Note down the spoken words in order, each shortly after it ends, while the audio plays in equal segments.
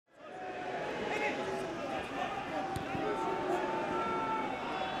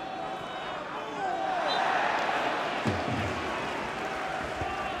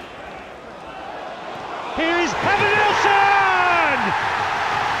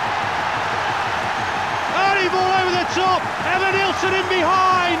top, Evanilson in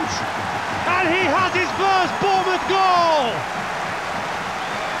behind, and he has his first Bournemouth goal!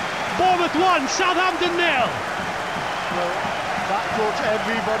 Bournemouth 1, Southampton 0. Well, that caught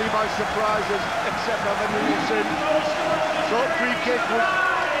everybody by surprise except Evanilson. Short free kick was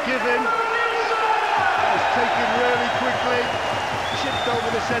given, was taken really quickly, chipped over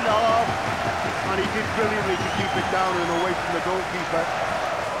the centre half, and he did brilliantly to keep it down and away from the goalkeeper.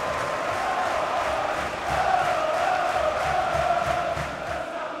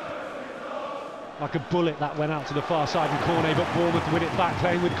 Like a bullet that went out to the far side and corner, but Bournemouth win it back,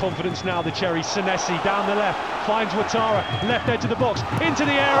 playing with confidence now. The Cherries, Semenyo down the left, finds Ouattara, left edge of the box, into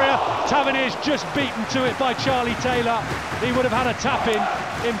the area. Tavernier's just beaten to it by Charlie Taylor. He would have had a tap-in.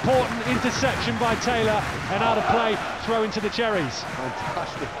 Important interception by Taylor, and out of play, throw into the Cherries.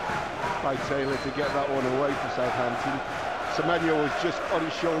 Fantastic by Taylor to get that one away for Southampton. Semenyo was just on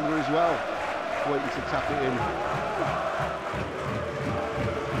his shoulder as well, waiting to tap it in.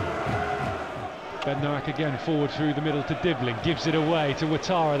 Ben Noack again forward through the middle to Dibbling, gives it away to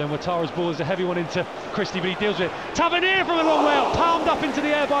Ouattara, then Ouattara's ball is a heavy one into Christie, but he deals with it. Tavernier from a long way up, palmed up into the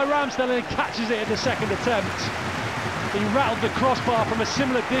air by Ramsdale, and he catches it at the second attempt. He rattled the crossbar from a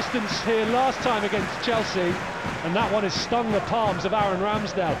similar distance here last time against Chelsea, and that one has stung the palms of Aaron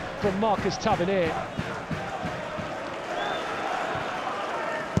Ramsdale from Marcus Tavernier.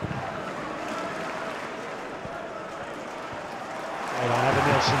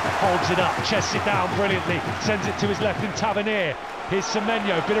 Evanilson holds it up, chests it down brilliantly, sends it to his left in Tavernier. Here's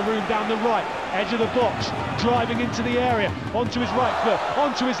Semenyo, bit of room down the right, edge of the box, driving into the area, onto his right foot,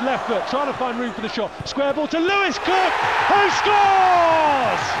 onto his left foot, trying to find room for the shot. Square ball to Lewis Cook, who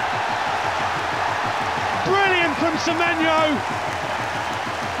scores! Brilliant from Semenyo,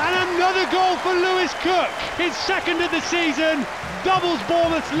 and another goal for Lewis Cook, his second of the season, doubles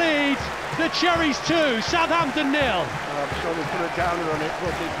Bournemouth's lead. The Cherries 2, Southampton 0. I'm sure they put a downer on it,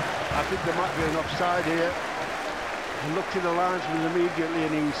 but I think there might be an offside here. I looked at the linesman immediately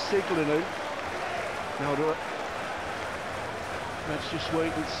and he was signalling him. Now, let's just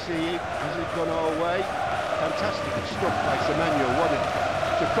wait and see. Has it gone our way? Fantastic stuff by Semenyo, wasn't it?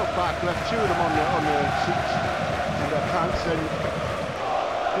 To cut back, left two of them on the seats and their pants, and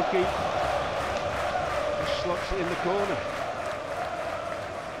Cookie just slots it in the corner.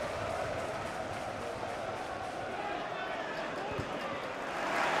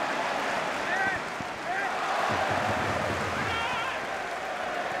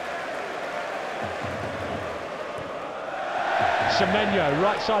 Semenyo,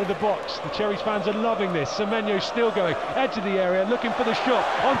 right side of the box. The Cherries fans are loving this. Semenyo still going, edge of the area, looking for the shot,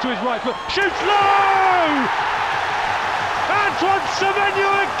 onto his right foot, shoots low! Antoine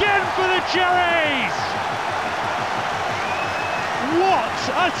Semenyo again for the Cherries! What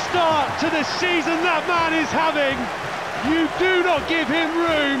a start to the season that man is having! You do not give him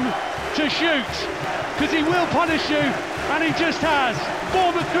room to shoot, because he will punish you, and he just has.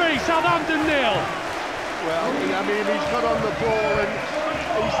 Bournemouth 3, Southampton 0. Well, I mean, he's got on the ball and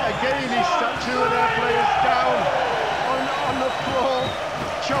he's sat two of their players down on the floor,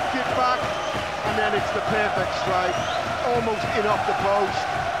 chopped it back, and then it's the perfect strike, almost in off the post,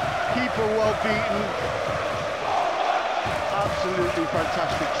 keeper well beaten, absolutely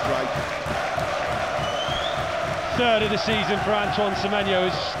fantastic strike. Third of the season for Antoine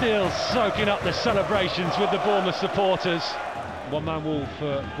Semenyo, is still soaking up the celebrations with the Bournemouth supporters. One-man wall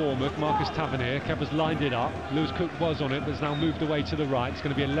for Bournemouth, Marcus Tavernier. Kepa's lined it up. Lewis Cook was on it, but has now moved away to the right. It's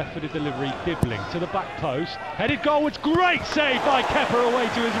going to be a left-footed delivery, Dibbling to the back post. Headed goalwards, great save by Kepa away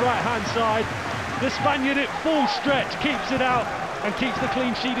to his right-hand side. The Spaniard at full stretch keeps it out and keeps the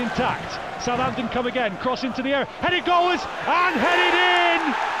clean sheet intact. Southampton come again, cross into the area, headed goalwards and headed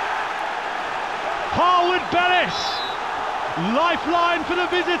in! Harwood Bellis, lifeline for the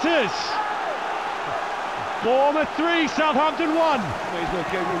visitors. Bournemouth 3, Southampton 1. May as well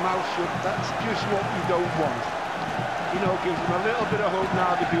keep your mouth shut. That's just what you don't want. You know, gives them a little bit of hope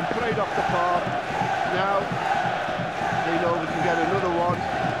now. They've been played off the park. Now they know we can get another one.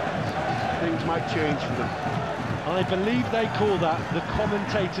 Things might change for them. I believe they call that the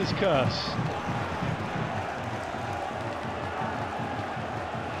commentator's curse.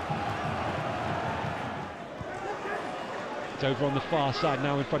 Over on the far side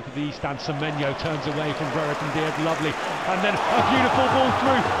now in front of the East Stand. Semenyo turns away from Brereton Diaz, lovely, and then a beautiful ball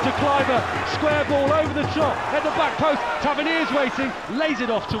through to Cliver, square ball over the top at the back post. Tavernier's waiting, lays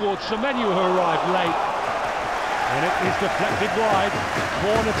it off towards Semenyo, who arrived late, and it is deflected wide,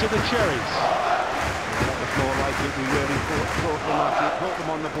 corner to the Cherries. That was more like it. We really caught them at it, caught them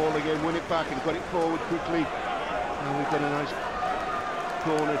on the ball again, win it back and got it forward quickly, and we've got a nice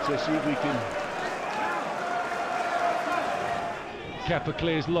corner to see if we can Kepa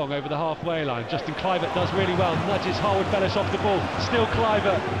clears long over the halfway line. Justin Kluivert does really well, nudges Harwood Bellis off the ball. Still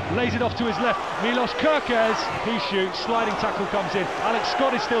Kluivert, lays it off to his left. Milos Kerkez, he shoots, sliding tackle comes in. Alex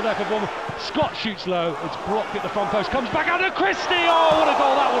Scott is still there for Bournemouth. Scott shoots low, it's blocked at the front post, comes back out to Christie. Oh, what a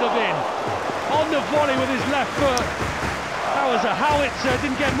goal that would have been! On the volley with his left foot. That was a howitzer,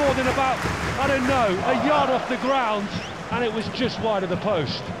 didn't get more than about, I don't know, a yard off the ground, and it was just wide of the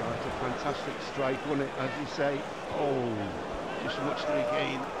post. That's a fantastic strike, wasn't it, as you say. Oh, just much to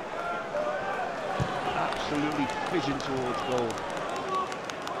regain. Absolutely fizzing towards goal.